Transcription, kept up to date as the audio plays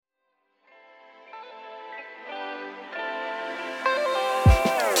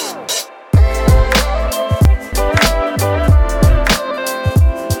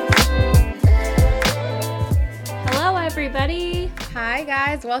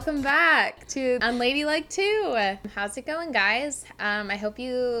welcome back to Unladylike 2. How's it going, guys? I hope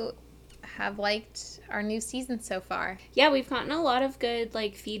you have liked our new season so far. Yeah, we've gotten a lot of good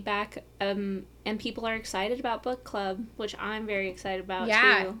feedback, and people are excited about book club, which I'm very excited about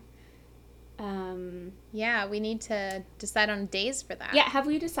too. Yeah, we need to decide on days for that. Yeah, have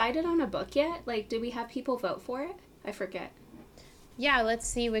we decided on a book yet? Did we have people vote for it? I forget. Yeah, let's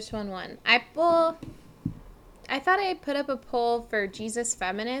see which one won. I thought I put up a poll for Jesus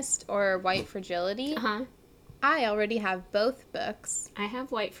Feminist or White Fragility. Uh-huh. I already have both books. I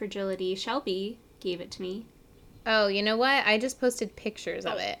have White Fragility. Shelby gave it to me. Oh, you know what? I just posted pictures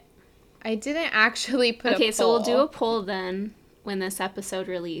of it. I didn't actually put a poll. Okay, so we'll do a poll then when this episode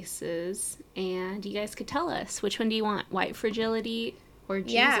releases, and you guys could tell us, which one do you want? White Fragility or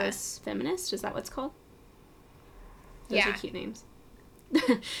Jesus Feminist? Is that what it's called? Those are cute names.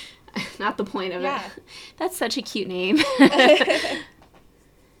 Not the point of it. That's such a cute name. I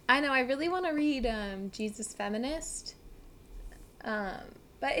know. I really want to read Jesus Feminist. But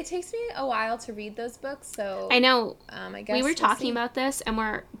it takes me a while to read those books, so... I know. I guess we were talking about this, and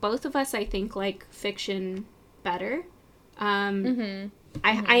both of us, I think, like fiction better. I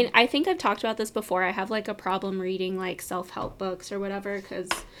think I've talked about this before. I have, a problem reading, self-help books or whatever, because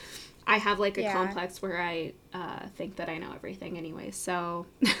I have, a complex where I think that I know everything anyway, so...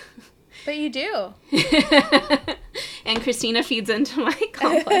 But you do. And Christina feeds into my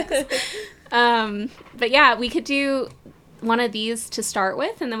complex. But yeah, we could do one of these to start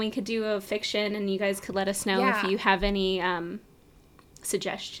with, and then we could do a fiction, and you guys could let us know if you have any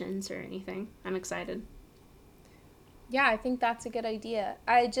suggestions or anything. I'm excited. Yeah, I think that's a good idea.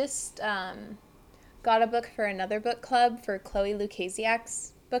 I just got a book for another book club for Chloe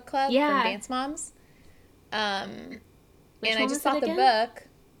Lukasiak's book club from Dance Moms. And I just bought the book.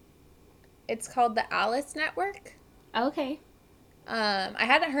 It's called The Alice Network. Okay. I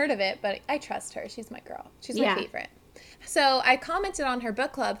hadn't heard of it, but I trust her. She's my girl. She's my favorite. So I commented on her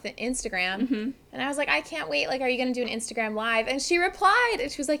book club Instagram, and I was like, I can't wait. Are you going to do an Instagram live? And she replied, and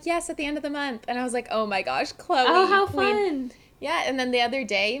she was like, yes, at the end of the month. And I was like, oh my gosh, Chloe. Oh, how fun. Yeah, and then the other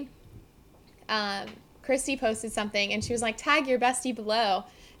day, Christy posted something, and she was like, tag your bestie below.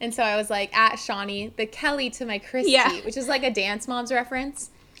 And so I was like, at Shawnee, the Kelly to my Christy, which is like a Dance Moms reference.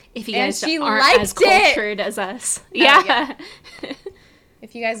 If you guys aren't as cultured as us. Yeah.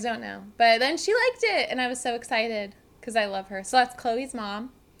 If you guys don't know. But then she liked it, and I was so excited because I love her. So that's Chloe's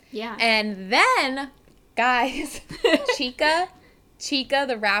mom. Yeah. And then, guys, Chica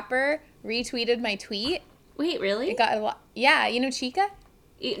the rapper, retweeted my tweet. Wait, really? It got a lot. Yeah, you know Chica?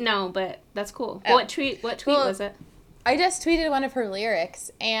 No, but that's cool. Oh. What tweet was it? I just tweeted one of her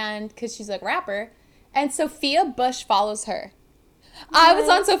lyrics, and because she's a rapper, and Sophia Bush follows her. What? I was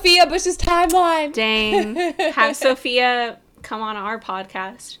on Sophia Bush's timeline. Dang. Have Sophia come on our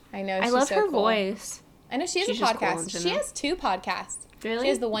podcast. I know. I love her voice. I know she has a podcast. Cool, she has 2 podcasts. Really? She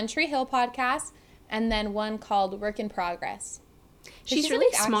has the One Tree Hill podcast, and then one called Work in Progress. She's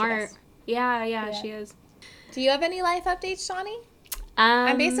really smart. Yeah, she is. Do you have any life updates, Shawnee?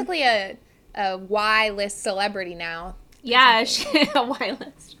 I'm basically a Y list celebrity now. Yeah, a Y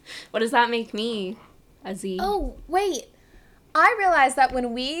list. What does that make me? A Z. Oh, wait. I realized that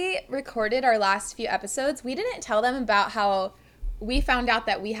when we recorded our last few episodes, we didn't tell them about how we found out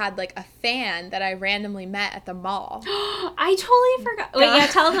that we had a fan that I randomly met at the mall. I totally forgot. Wait, yeah,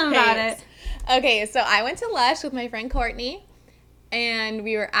 tell them about it. Okay, so I went to Lush with my friend Courtney, and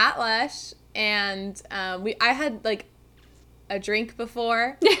we were at Lush, and I had a drink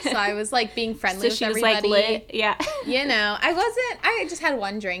before, so I was being friendly with everybody. So she was lit, yeah. I just had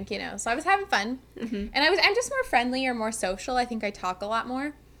one drink, so I was having fun. And I'm just more friendly or more social. I think I talk a lot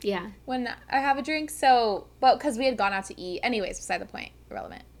more. Yeah. When I have a drink, because we had gone out to eat. Anyways, beside the point,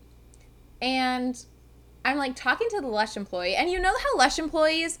 irrelevant. And I'm talking to the Lush employee, and you know how Lush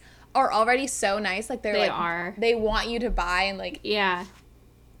employees are already so nice, they want you to buy and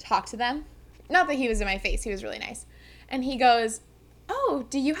talk to them. Not that he was in my face, he was really nice. And he goes, oh,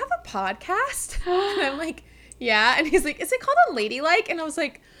 do you have a podcast? And I'm like, yeah. And he's like, is it called Unladylike? And I was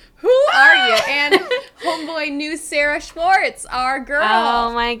like, who are you? And homeboy knew Sarah Schwartz, our girl.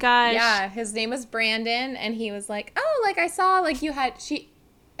 Oh, my gosh. Yeah, his name was Brandon. And he was like, oh, I saw, you had, he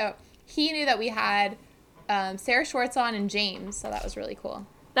knew that we had Sarah Schwartz on and James. So that was really cool.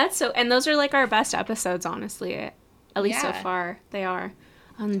 And those are, our best episodes, honestly. At least so far. They are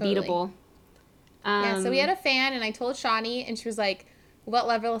unbeatable. Totally. So we had a fan, and I told Shawnee, and she was like, what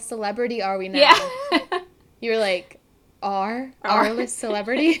level of celebrity are we now? Yeah. You were like, R-list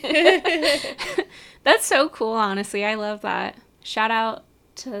celebrity? That's so cool, honestly. I love that. Shout out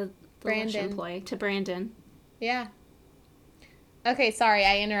to Brandon. Lush employee, to Brandon. Yeah. Okay, sorry,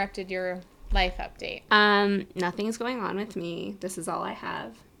 I interrupted your life update. Nothing's going on with me. This is all I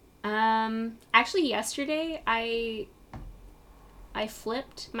have. Actually, yesterday I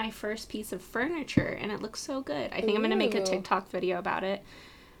flipped my first piece of furniture, and it looks so good. I think I'm gonna make a TikTok video about it.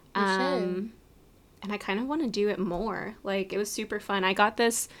 You should. And I kind of want to do it more. Like, it was super fun. I got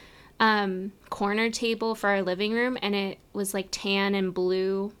this corner table for our living room, and it was like tan and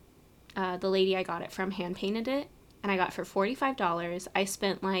blue. The lady I got it from hand painted it, and I got it for $45. I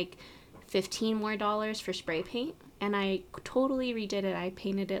spent like $15 more for spray paint, and I totally redid it. I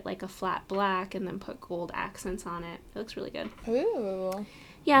painted it like a flat black and then put gold accents on it. It looks really good. Ooh.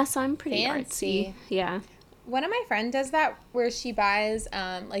 Yeah, so I'm pretty Fancy. artsy. Yeah. One of my friends does that where she buys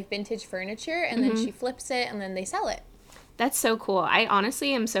like vintage furniture and then she flips it and then they sell it. That's so cool. I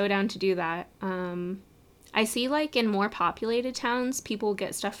honestly am so down to do that. I see like in more populated towns, people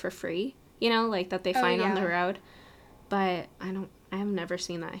get stuff for free, you know, like that they find on the road. But I have never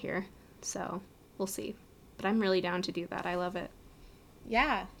seen that here. So we'll see. But I'm really down to do that. I love it.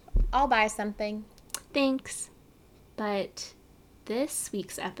 Yeah. I'll buy something. Thanks. But this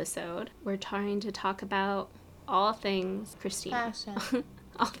week's episode, we're trying to talk about all things Christina. Fashion.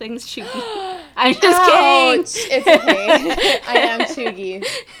 All things Chugi. I'm just kidding. It's okay. I am Chugi.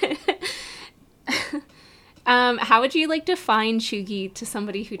 How would you like define Chugi to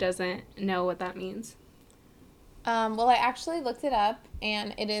somebody who doesn't know what that means? Well, I actually looked it up,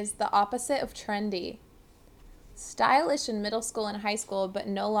 and it is the opposite of trendy. Stylish in middle school and high school, but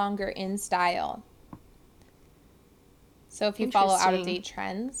no longer in style. So if you follow out-of-date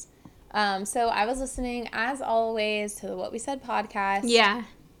trends. So I was listening, as always, to the What We Said podcast. Yeah.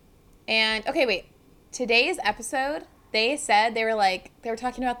 And, okay, wait. Today's episode, they were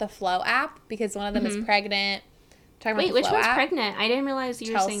talking about the Flow app because one of them is pregnant. Wait, which one's pregnant? I didn't realize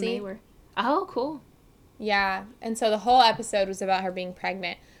you were saying they were. Oh, cool. Yeah. And so the whole episode was about her being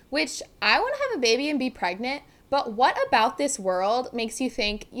pregnant, which I want to have a baby and be pregnant. But what about this world makes you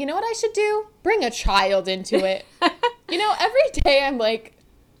think, you know what I should do? Bring a child into it. You know, every day I'm like,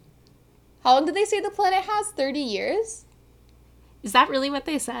 how long did they say the planet has? 30 years? Is that really what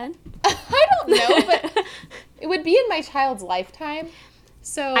they said? I don't know, but it would be in my child's lifetime.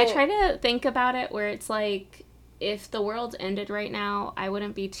 So I try to think about it where it's like, if the world ended right now, I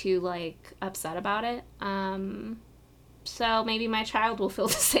wouldn't be too, like, upset about it. So maybe my child will feel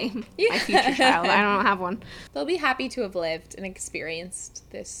the same. Yeah. My future child. I don't have one. They'll be happy to have lived and experienced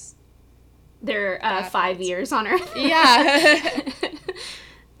this. Their 5 years on Earth. Yeah.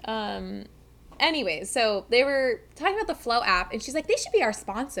 Anyways, so they were talking about the Flow app, and she's like, they should be our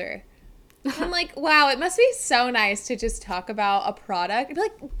sponsor. And I'm like, wow, it must be so nice to just talk about a product and be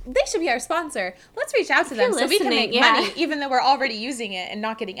like, they should be our sponsor. Let's reach out to them so we can make money, even though we're already using it and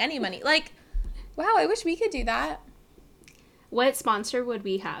not getting any money. Like, wow, I wish we could do that. What sponsor would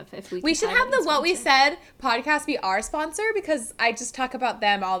we have if we should have the What We Said podcast be our sponsor because I just talk about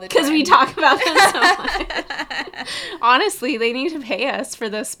them all the time. Because we talk about them so much. Honestly, they need to pay us for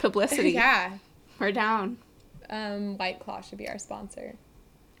this publicity. Yeah. We're down. White Claw should be our sponsor.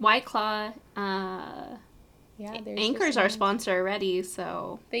 White Claw, Anchor's our sponsor already,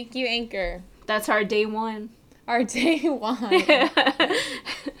 so. Thank you, Anchor. That's our day one. Our day one.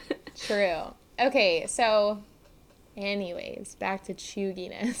 True. Okay, so anyways, back to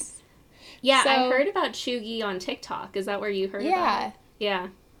Chuginess. Yeah, I heard about Chugi on TikTok. Is that where you heard about it? Yeah.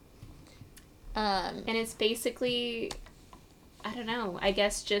 And it's basically, I don't know, I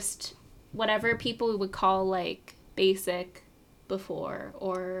guess just whatever people would call, like, basic before,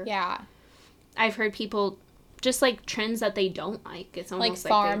 or... Yeah. I've heard people, just, like, trends that they don't like. It's almost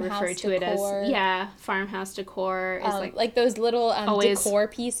like they refer to it as... Yeah, farmhouse decor. Is like those little decor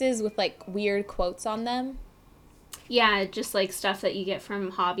pieces with, like, weird quotes on them. Yeah, just, like, stuff that you get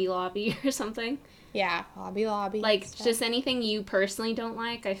from Hobby Lobby or something. Yeah, Hobby Lobby. Like, just anything you personally don't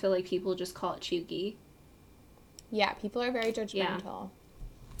like, I feel like people just call it Chugi. Yeah, people are very judgmental.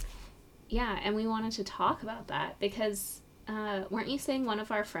 Yeah, and we wanted to talk about that because weren't you saying one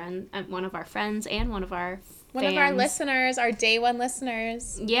of our friends and one of our listeners, our day one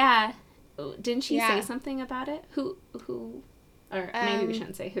listeners. Yeah. Didn't she say something about it? Who or maybe we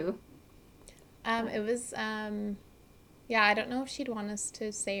shouldn't say who. It was yeah, I don't know if she'd want us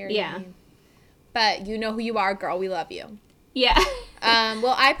to say her name. But you know who you are, girl. We love you. Yeah.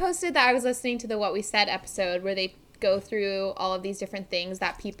 Well, I posted that I was listening to the What We Said episode where they go through all of these different things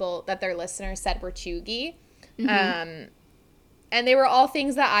that their listeners said were Chugi. Mm-hmm. And they were all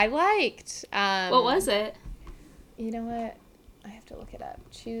things that I liked. What was it? You know what? I have to look it up.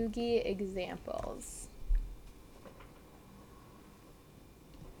 Chugi examples.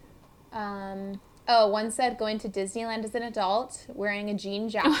 Oh, one said going to Disneyland as an adult, wearing a jean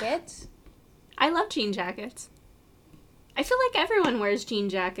jacket. I love jean jackets. I feel like everyone wears jean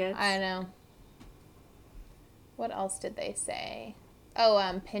jackets. I know. What else did they say? Oh,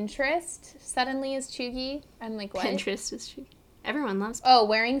 Pinterest suddenly is chuggy. I'm like, what? Pinterest is chuggy. Everyone loves. Oh,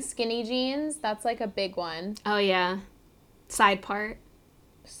 wearing skinny jeans. That's like a big one. Oh, yeah. Side part.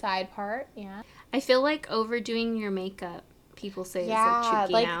 Side part, yeah. I feel like overdoing your makeup, people say, is like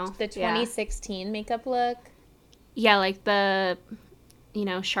chuggy like now. The 2016 makeup look. Yeah, like the,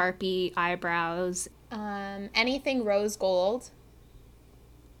 Sharpie eyebrows. Anything rose gold.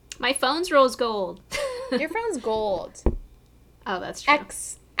 My phone's rose gold. Your phone's gold. Oh, that's true.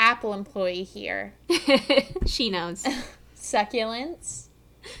 Ex-Apple employee here. She knows. Succulents.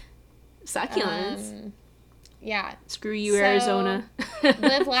 Succulents? Yeah. Screw you, Arizona.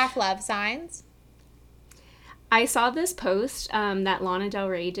 Live, laugh, love signs. I saw this post that Lana Del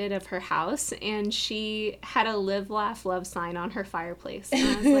Rey did of her house, and she had a live, laugh, love sign on her fireplace. And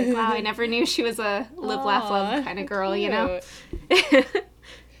I was like, wow, I never knew she was a live, laugh, love kind of girl, cute. you know?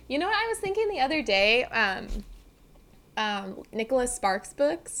 You know what I was thinking the other day? Nicholas Sparks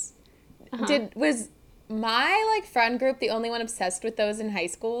books. Was my friend group the only one obsessed with those in high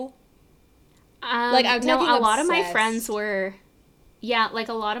school? I'm no, a lot of my friends were. Yeah,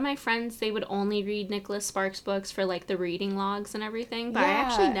 a lot of my friends, they would only read Nicholas Sparks books for the reading logs and everything, but I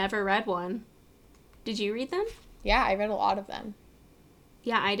actually never read one. Did you read them? Yeah, I read a lot of them.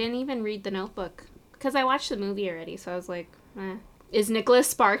 Yeah, I didn't even read The Notebook because I watched the movie already, so I was like, eh. Is Nicholas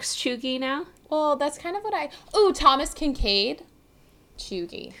Sparks chuggy now? Well, that's kind of what Oh, Thomas Kincaid.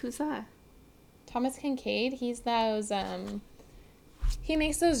 Chuggy. Who's that? Thomas Kincaid, he's those, he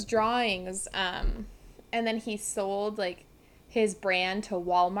makes those drawings, and then he sold, his brand to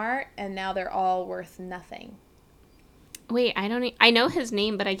Walmart, and now they're all worth nothing. Wait, I know his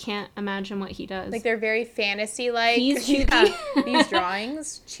name, but I can't imagine what he does. They're very fantasy-like. He's chuggy. These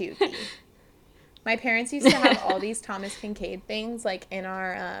drawings, chuggy. My parents used to have all these Thomas Kincaid things, in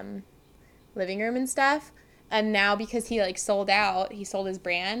our, living room and stuff. And now because he sold out, he sold his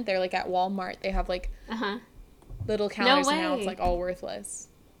brand, they're at Walmart. They have little counters and now it's all worthless.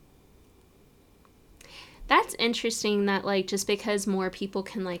 That's interesting that just because more people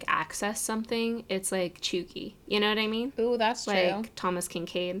can access something, it's chuggy. You know what I mean? Ooh, that's true. Thomas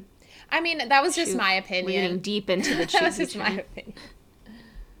Kincaid. I mean, that was just my opinion. We're getting deep into the chuggy. That was just my opinion.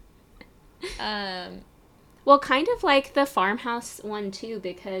 Well, kind of like the Farmhouse one too,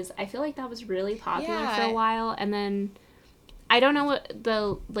 because I feel like that was really popular for a while, and then I don't know what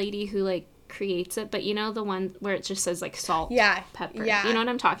the lady who creates it, but the one where it just says salt, pepper. Yeah. You know what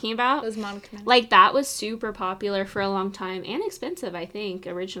I'm talking about? Those Monica. That was super popular for a long time and expensive, I think,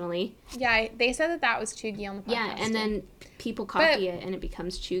 originally. Yeah, they said that was chuggy on the podcast. Yeah, and then people copy it and it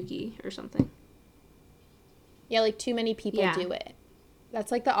becomes chuggy or something. Yeah, too many people do it.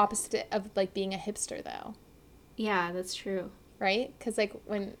 That's the opposite of being a hipster, though. Yeah, that's true. Right? Because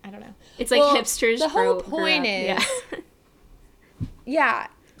when I don't know, it's hipsters. The whole point is,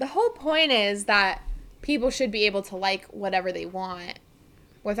 the whole point is that people should be able to like whatever they want,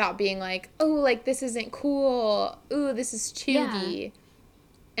 without being this isn't cool. Ooh, this is chuggy. Yeah.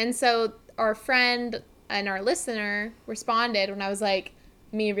 And so our friend and our listener responded when I was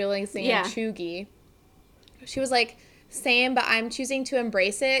me realizing chuggy. She was same, but I'm choosing to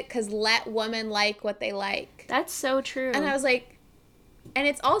embrace it because let women like what they like. That's so true. And I was and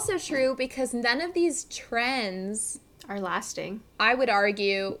it's also true because none of these trends are lasting. I would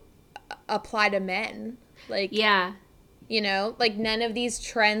argue apply to men. Yeah. None of these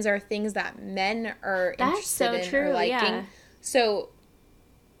trends are things that men are interested in or liking. Yeah. So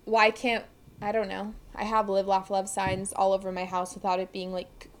why can't, I don't know. I have live, laugh, love signs all over my house without it being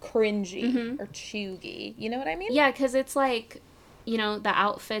cringy or chuggy. You know what I mean? Yeah, because it's the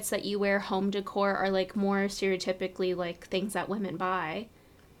outfits that you wear, home decor, are more stereotypically things that women buy.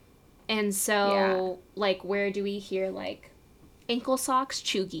 And so, where do we hear ankle socks,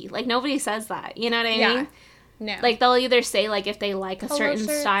 chuggy? Nobody says that. You know what I mean? No. They'll either say if they like a certain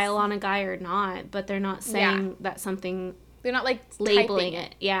shirts. style on a guy or not, but they're not saying that something. They're not labeling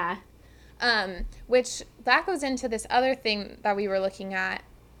it. Yeah. Which that goes into this other thing that we were looking at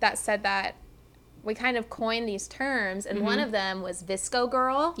that said that we kind of coined these terms, and one of them was Visco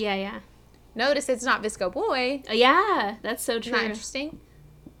girl. Yeah, yeah. Notice it's not Visco boy. Yeah, that's so true. Isn't that interesting?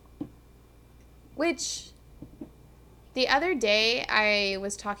 Which, the other day I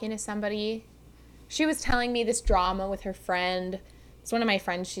was talking to somebody. She was telling me this drama with her friend. It's one of my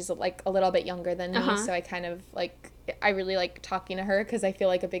friends. She's a little bit younger than me, so I kind of I really like talking to her because I feel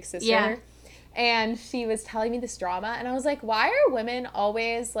like a big sister. Yeah. And she was telling me this drama, and I was why are women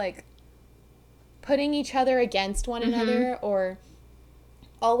always putting each other against one another or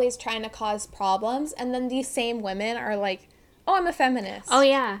always trying to cause problems. And then these same women are like, oh, I'm a feminist. Oh,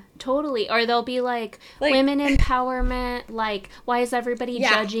 yeah, totally. Or they'll be like women empowerment, like, why is everybody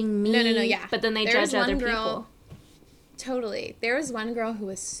judging me? No, yeah. But then they judge other people. Totally. There was one girl who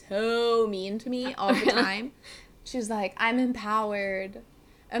was so mean to me all the time. She was like, I'm empowered.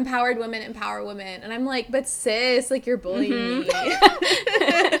 Empowered women empower women. And I'm like, but sis, like, you're bullying me.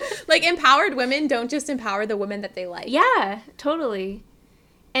 Like, empowered women don't just empower the women that they like. Yeah, totally.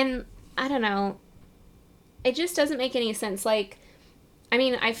 And I don't know. It just doesn't make any sense. Like, I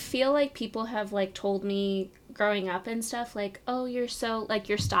mean, I feel like people have, like, told me growing up and stuff, like, oh, you're so, like,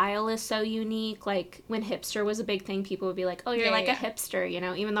 your style is so unique. Like, when hipster was a big thing, people would be like, oh, you're a hipster, you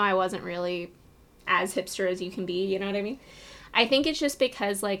know, even though I wasn't really as hipster as you can be, you know what I mean? I think it's just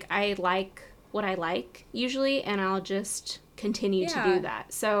because, like, I like what I like, usually, and I'll just continue to do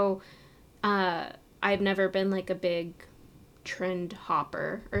that. So, I've never been, like, a big trend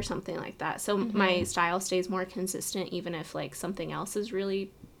hopper or something like that. So my style stays more consistent, even if, like, something else is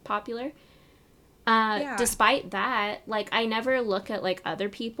really popular. Despite that, like, I never look at, like, other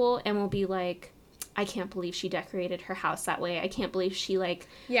people and will be like, I can't believe she decorated her house that way. I can't believe she, like,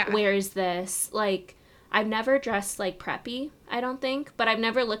 wears this. Like, I've never dressed, like, preppy, I don't think, but I've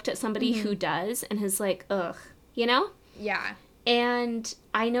never looked at somebody who does and is like, ugh, you know? Yeah. And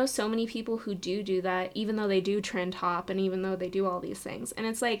I know so many people who do that, even though they do trend hop and even though they do all these things. And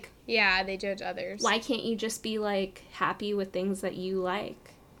it's like... Yeah, they judge others. Why can't you just be, like, happy with things that you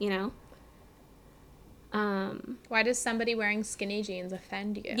like, you know? Why does somebody wearing skinny jeans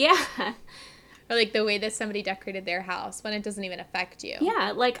offend you? Yeah. Or, like, the way that somebody decorated their house when it doesn't even affect you.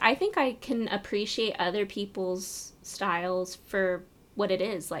 Yeah, like, I think I can appreciate other people's styles for what it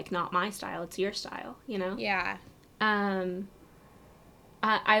is. Like, not my style, it's your style, you know? Yeah.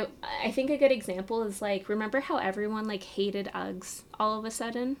 I think a good example is, like, remember how everyone, like, hated Uggs all of a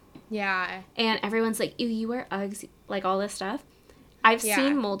sudden? Yeah. And everyone's like, ew, you wear Uggs, like, all this stuff. I've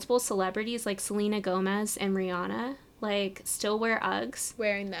seen multiple celebrities, like Selena Gomez and Rihanna, like, still wear Uggs.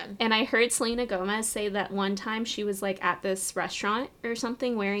 Wearing them. And I heard Selena Gomez say that one time she was, like, at this restaurant or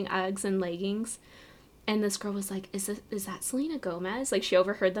something wearing Uggs and leggings. And this girl was like, is that Selena Gomez? Like, she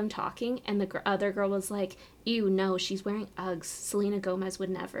overheard them talking. And the other girl was like, ew, no, she's wearing Uggs. Selena Gomez would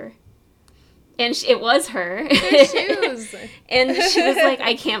never. And it was her. Their shoes. And she was like,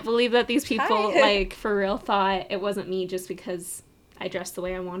 I can't believe that these people, like, for real thought it wasn't me just because I dressed the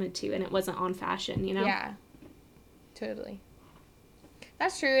way I wanted to. And it wasn't on fashion, you know? Yeah. Totally.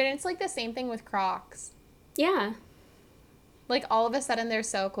 That's true. And it's, like, the same thing with Crocs. Yeah. Like, all of a sudden, they're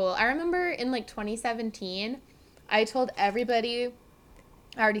so cool. I remember in, like, 2017, I told everybody...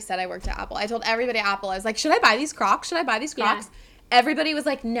 I already said I worked at Apple. I told everybody at Apple, I was like, should I buy these Crocs? Should I buy these Crocs? Yeah. Everybody was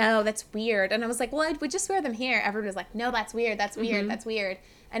like, no, that's weird. And I was like, well, I would just wear them here. Everybody was like, no, that's weird. That's weird. That's weird.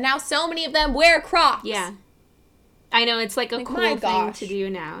 And now so many of them wear Crocs. Yeah. I know, it's like a cool thing to do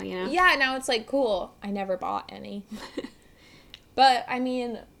now, you know? Yeah, now it's like, cool. I never bought any. But, I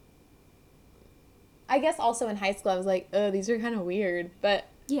mean, I guess also in high school I was like, oh, these are kind of weird. But,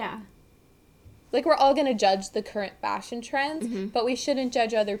 yeah. Like, we're all going to judge the current fashion trends, but we shouldn't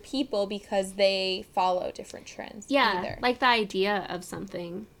judge other people because they follow different trends either. Like, the idea of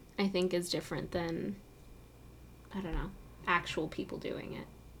something, I think, is different than, I don't know, actual people doing it.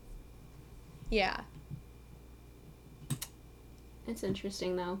 Yeah. It's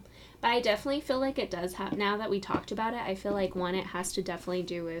interesting, though. But I definitely feel like it does have, now that we talked about it, I feel like, one, it has to definitely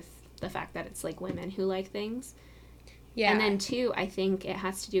do with the fact that it's, like, women who like things. Yeah. And then, two, I think it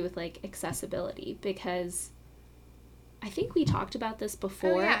has to do with, like, accessibility, because I think we talked about this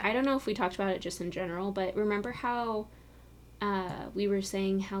before. Oh, yeah. I don't know if we talked about it just in general, but remember how we were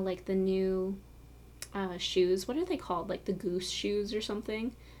saying how, like, the new shoes, what are they called? Like, the Goose shoes or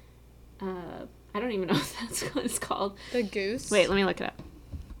something? I don't even know if that's what it's called. The Goose? Wait, let me look it up.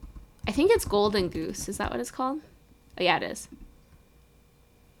 I think it's Golden Goose. Is that what it's called? Oh, yeah, it is.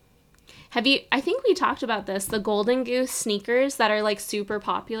 I think we talked about this, the Golden Goose sneakers that are, like, super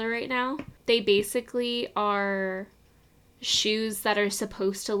popular right now. They basically are shoes that are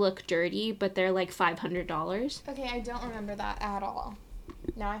supposed to look dirty, but they're, like, $500. Okay, I don't remember that at all.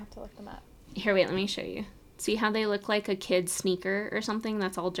 Now I have to look them up. Here, wait, let me show you. See how they look like a kid's sneaker or something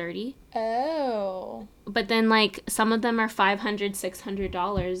that's all dirty? Oh. But then, like, some of them are $500,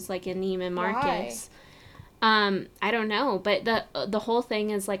 $600, like, in Neiman Marcus. Why? I don't know, but the whole thing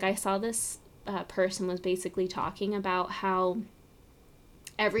is, like, I saw this person was basically talking about how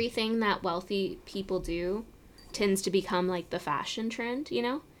everything that wealthy people do tends to become, like, the fashion trend, you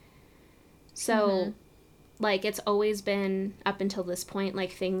know? So, like, it's always been, up until this point,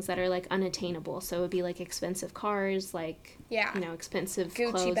 like, things that are, like, unattainable. So it would be, like, expensive cars, like, yeah, you know, expensive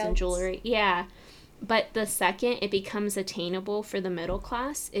Gucci clothes belts. and jewelry. Yeah. But the second it becomes attainable for the middle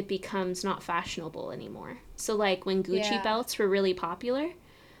class, it becomes not fashionable anymore. So, like, when Gucci belts were really popular,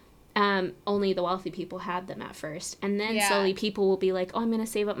 only the wealthy people had them at first. And then slowly people will be like, oh, I'm going to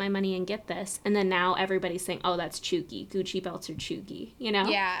save up my money and get this. And then now everybody's saying, oh, that's chuggy. Gucci belts are chuggy, you know?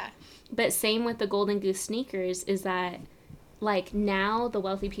 Yeah. But same with the Golden Goose sneakers is that, like, now the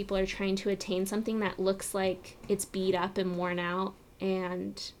wealthy people are trying to attain something that looks like it's beat up and worn out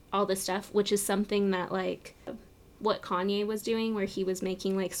and all this stuff, which is something that, like, what Kanye was doing, where he was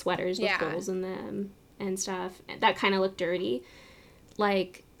making, like, sweaters with holes in them and stuff that kind of looked dirty.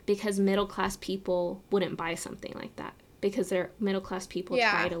 Like, because middle-class people wouldn't buy something like that because they're middle-class people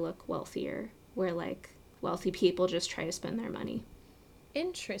try to look wealthier, where, like, wealthy people just try to spend their money.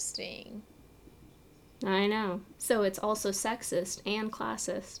 Interesting. I know. So it's also sexist and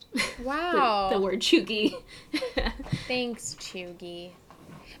classist. Wow. the word chuggy. Thanks, Chuggy.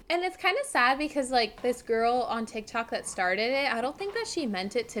 And it's kind of sad because, like, this girl on TikTok that started it, I don't think that she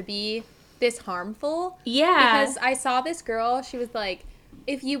meant it to be this harmful. Yeah. Because I saw this girl, she was like,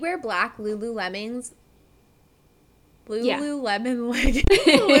 if you wear black Lululemons, Lululemon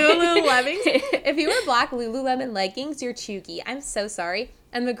if you wear black Lululemon leggings, you're chuggy. I'm so sorry.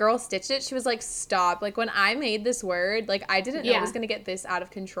 And the girl stitched it. She was like, stop. Like, when I made this word, like, I didn't know it was going to get this out of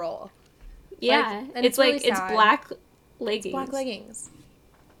control. Yeah. Like, and it's like, really it's black leggings. It's black leggings.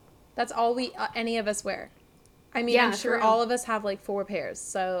 That's all any of us wear. I mean, I'm sure all of us have, like, 4 pairs,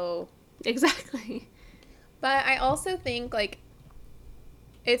 so. Exactly. But I also think, like,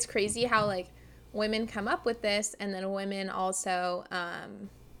 it's crazy how, like, women come up with this, and then women also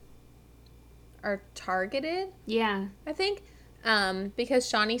are targeted. Yeah. I think. Because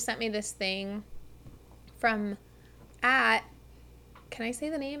Shawnee sent me this thing from can I say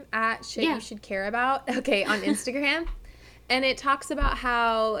the name? Shit You Should Care About. Okay, on Instagram. And it talks about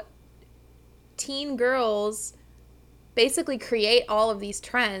how teen girls basically create all of these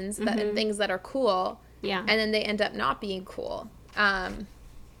trends and things that are cool. Yeah. And then they end up not being cool. It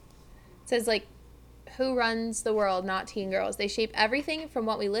says, like, who runs the world? Not teen girls. They shape everything from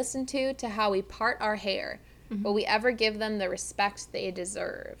what we listen to how we part our hair. Will we ever give them the respect they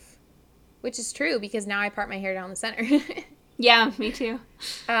deserve? Which is true, because now I part my hair down the center. Yeah, me too.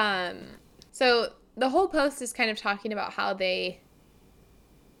 So the whole post is kind of talking about how they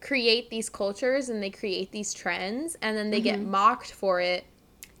create these cultures and they create these trends, and then they get mocked for it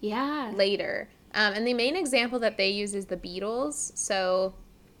later. And the main example that they use is the Beatles. So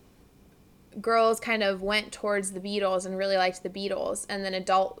girls kind of went towards the Beatles and really liked the Beatles, and then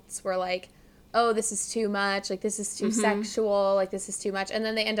adults were like, oh, this is too much, like, this is too sexual, like, this is too much, and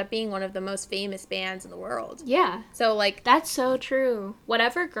then they end up being one of the most famous bands in the world. Yeah. So, like... That's so true.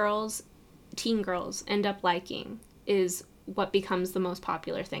 Whatever teen girls end up liking is what becomes the most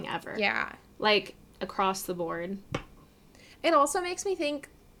popular thing ever. Yeah. Like, across the board. It also makes me think,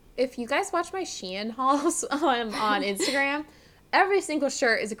 if you guys watch my Shein hauls on Instagram, every single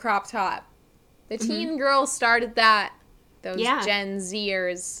shirt is a crop top. The teen girls started that. Those Gen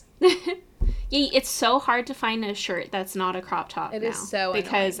Zers. Yeah, it's so hard to find a shirt that's not a crop top It now. is so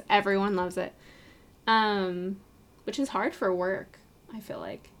because annoying. Everyone loves it. Which is hard for work, I feel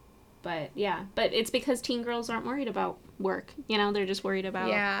like. But, yeah. But it's because teen girls aren't worried about work. You know, they're just worried about...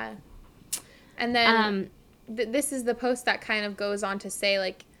 Yeah. And then this is the post that kind of goes on to say,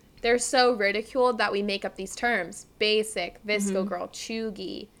 like, they're so ridiculed that we make up these terms. Basic, visco girl,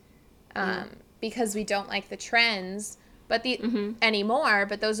 chuggy. Because we don't like the trends... But anymore,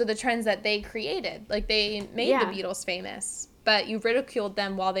 but those are the trends that they created. Like, they made the Beatles famous. But you ridiculed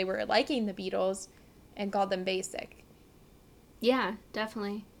them while they were liking the Beatles and called them basic. Yeah,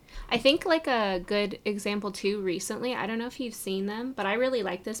 definitely. I think, like, a good example, too, recently, I don't know if you've seen them, but I really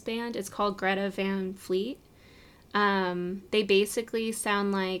like this band. It's called Greta Van Fleet. They basically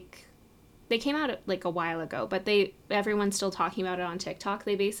sound like... They came out, like, a while ago, but everyone's still talking about it on TikTok.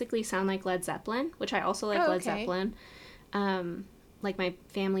 They basically sound like Led Zeppelin, which I also like Led Zeppelin. Like, my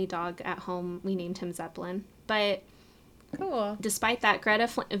family dog at home, we named him Zeppelin. But cool. Despite that, Greta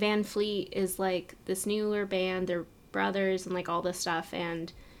Van Fleet is, like, this newer band. They're brothers and, like, all this stuff.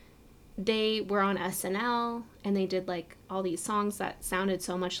 And they were on SNL, and they did, like, all these songs that sounded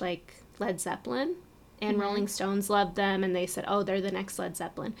so much like Led Zeppelin. And Rolling Stones loved them, and they said, oh, they're the next Led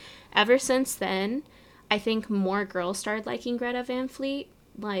Zeppelin. Ever since then, I think more girls started liking Greta Van Fleet.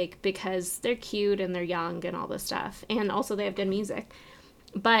 Like, because they're cute and they're young and all this stuff. And also they have good music.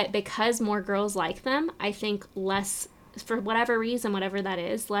 But because more girls like them, I think less, for whatever reason, whatever that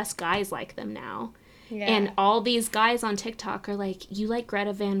is, less guys like them now. Yeah. And all these guys on TikTok are like, you like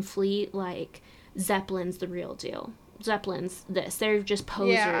Greta Van Fleet, like Zeppelin's the real deal. Zeppelin's this. They're just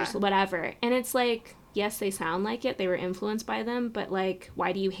posers, whatever. And it's like, yes, they sound like it. They were influenced by them, but like,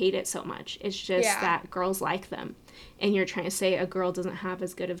 why do you hate it so much? It's just that girls like them. And you're trying to say a girl doesn't have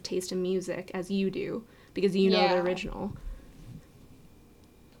as good of taste in music as you do because you know the original.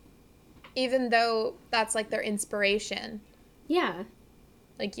 Even though that's like their inspiration. Yeah.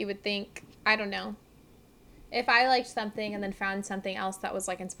 Like you would think, I don't know. If I liked something and then found something else that was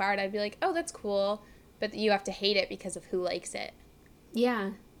like inspired, I'd be like, oh, that's cool. But you have to hate it because of who likes it.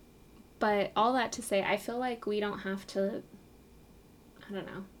 Yeah. But all that to say, I feel like we don't have to, I don't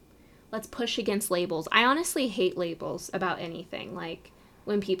know, let's push against labels. I honestly hate labels about anything. Like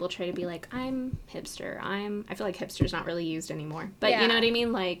when people try to be like, I'm hipster. I feel like hipster's not really used anymore. But you know what I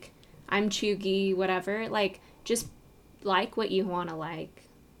mean? Like I'm chuggy, whatever. Like just like what you want to like.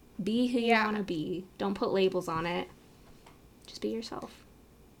 Be who you want to be. Don't put labels on it. Just be yourself.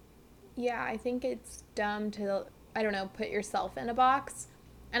 Yeah, I think it's dumb to, I don't know, put yourself in a box.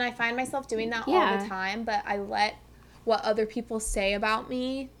 And I find myself doing that all the time, but I let what other people say about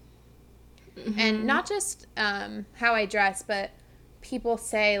me, and not just how I dress, but people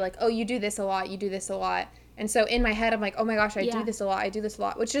say, like, oh, you do this a lot, you do this a lot. And so in my head, I'm like, oh my gosh, I do this a lot, I do this a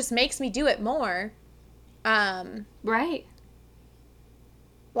lot, which just makes me do it more. Right.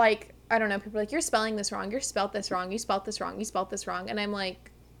 Like, I don't know, people are like, you're spelling this wrong, you spelt this wrong, you spelt this wrong, you spelt this wrong. And I'm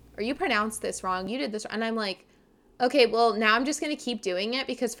like, or you pronounced this wrong, you did this wrong. And I'm like, okay, well, now I'm just going to keep doing it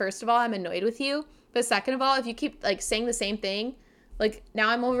because, first of all, I'm annoyed with you. But second of all, if you keep, like, saying the same thing, like, now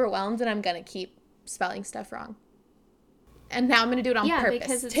I'm overwhelmed and I'm going to keep spelling stuff wrong. And now I'm going to do it on purpose,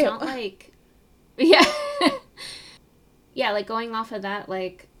 because it's too. not like... Yeah. Yeah, like, going off of that,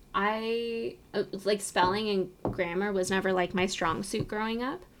 like, like, spelling and grammar was never, like, my strong suit growing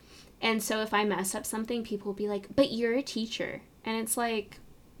up. And so if I mess up something, people will be like, but you're a teacher. And it's like...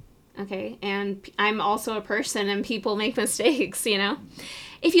 Okay, and I'm also a person, and people make mistakes, you know?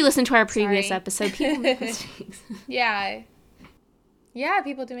 If you listen to our previous episode, people make mistakes. Yeah,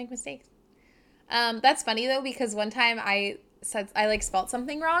 people do make mistakes. That's funny, though, because one time I said I, like, spelled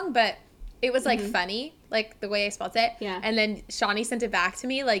something wrong, but it was, like, funny, like, the way I spelled it. Yeah. And then Shawnee sent it back to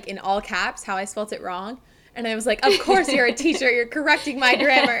me, like, in all caps, how I spelled it wrong. And I was like, of course you're a teacher. You're correcting my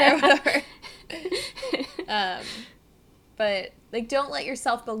grammar or whatever. But, like, don't let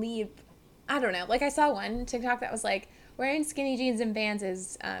yourself believe, I don't know. Like, I saw one TikTok that was like, wearing skinny jeans and Vans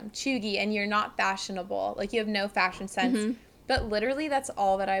is chuggy and you're not fashionable. Like, you have no fashion sense. Mm-hmm. But literally, that's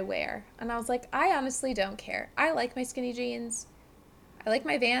all that I wear. And I was like, I honestly don't care. I like my skinny jeans. I like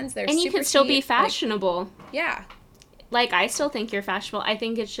my Vans. They're super And you can still cheap. be fashionable. Like, yeah. Like, I still think you're fashionable. I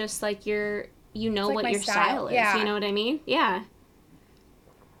think it's just, like, you know like what your style is. Yeah. You know what I mean? Yeah.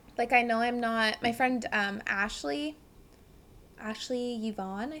 Like, I know I'm not... My friend Ashley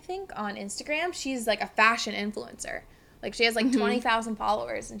Yvonne, I think, on Instagram, she's, like, a fashion influencer. Like, she has, like, 20,000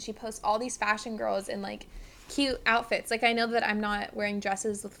 followers, and she posts all these fashion girls in, like, cute outfits. Like, I know that I'm not wearing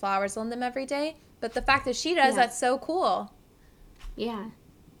dresses with flowers on them every day, but the fact that she does, that's so cool. Yeah.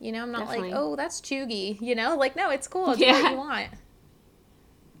 You know, I'm not like, oh, that's chuggy, you know? Like, no, it's cool. Do what you want.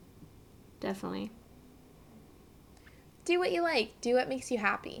 Definitely. Do what you like. Do what makes you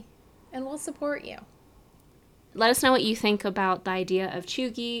happy. And we'll support you. Let us know what you think about the idea of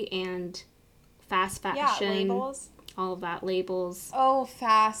chuggy and fast fashion. Yeah, labels. All of that, labels. Oh,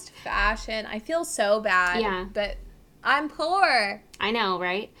 fast fashion. I feel so bad. Yeah. But I'm poor. I know,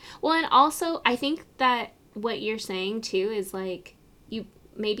 right? Well, and also, I think that what you're saying, too, is, like,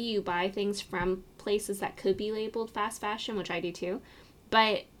 maybe you buy things from places that could be labeled fast fashion, which I do, too.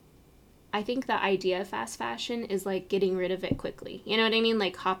 But I think the idea of fast fashion is, like, getting rid of it quickly. You know what I mean?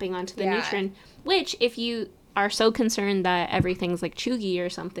 Like, hopping onto the new trend, which, if you are so concerned that everything's, like, chuggy or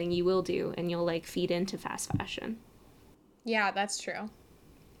something, you will do, and you'll, like, feed into fast fashion. Yeah, that's true.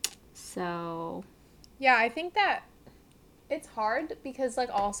 So... Yeah, I think that it's hard because, like,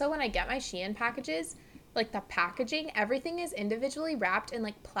 also when I get my Shein packages, like, the packaging, everything is individually wrapped in,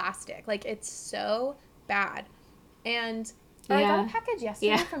 like, plastic. Like, it's so bad. And... I got a package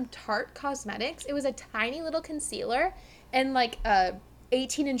yesterday from Tarte Cosmetics. It was a tiny little concealer in, like, a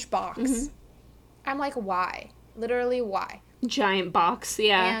 18-inch box. Mm-hmm. I'm like, why? Literally, why? Giant box,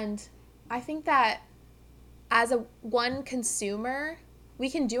 yeah. And I think that as one consumer, we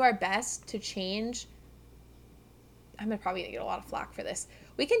can do our best to change. I'm probably going to get a lot of flack for this.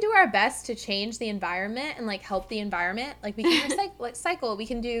 We can do our best to change the environment and, like, help the environment. Like, we can recycle. We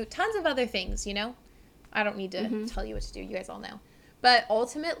can do tons of other things, you know? I don't need to tell you what to do. You guys all know. But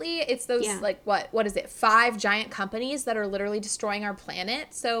ultimately, it's those, like, what is it? 5 giant companies that are literally destroying our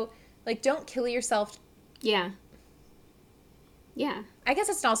planet. So Like, don't kill yourself. Yeah. Yeah. I guess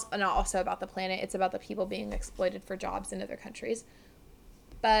it's not also about the planet. It's about the people being exploited for jobs in other countries.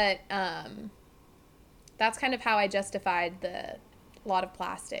 But that's kind of how I justified the lot of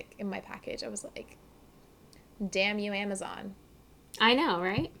plastic in my package. I was like, damn you, Amazon. I know,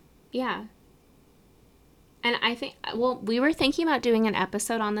 right? Yeah. And I think, well, we were thinking about doing an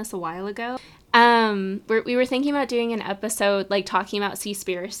episode on this a while ago. We were thinking about doing an episode, like, talking about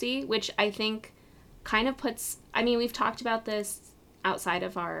Seaspiracy, which I think kind of puts, I mean, we've talked about this outside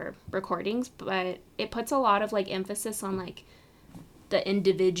of our recordings, but it puts a lot of, like, emphasis on, like, the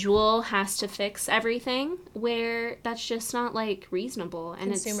individual has to fix everything, where that's just not, like, reasonable.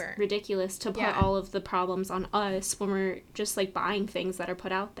 And Consumer. It's ridiculous to put all of the problems on us when we're just, like, buying things that are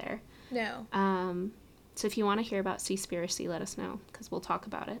put out there. No. So if you want to hear about Seaspiracy, let us know, because we'll talk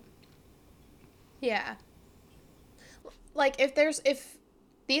about it. Yeah. Like, if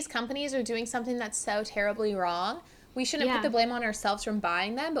these companies are doing something that's so terribly wrong, we shouldn't put the blame on ourselves from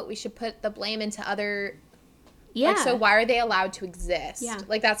buying them, but we should put the blame into other... Yeah. Like, so why are they allowed to exist? Yeah.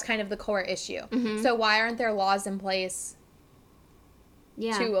 Like, that's kind of the core issue. Mm-hmm. So why aren't there laws in place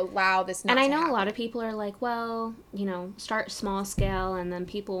to allow this not to happen? And I know a lot of people are like, well, you know, start small scale and then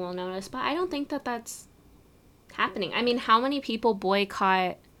people will notice. But I don't think that that's happening. I mean, how many people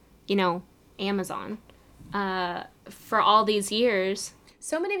boycott, you know, Amazon for all these years?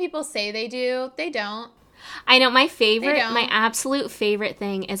 So many people say they do. They don't. I know my absolute favorite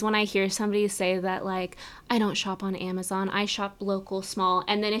thing is when I hear somebody say that, like, I don't shop on Amazon, I shop local, small.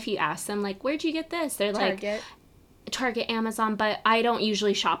 And then if you ask them, like, where'd you get this? They're like, Target, Amazon, but I don't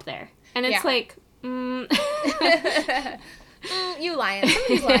usually shop there. And it's like, you lying.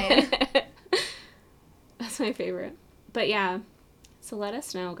 Somebody's lying. That's my favorite. But yeah, so let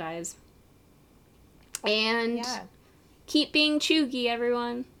us know, guys. And keep being chuggy,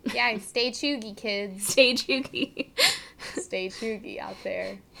 everyone. Yeah, stay chuggy, kids. Stay chuggy. Stay chuggy out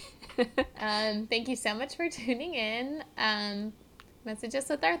there. Thank you so much for tuning in. Message us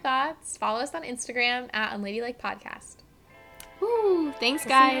with our thoughts. Follow us on Instagram at Unladylike Podcast. Thanks,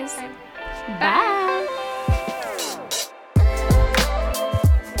 guys. Bye.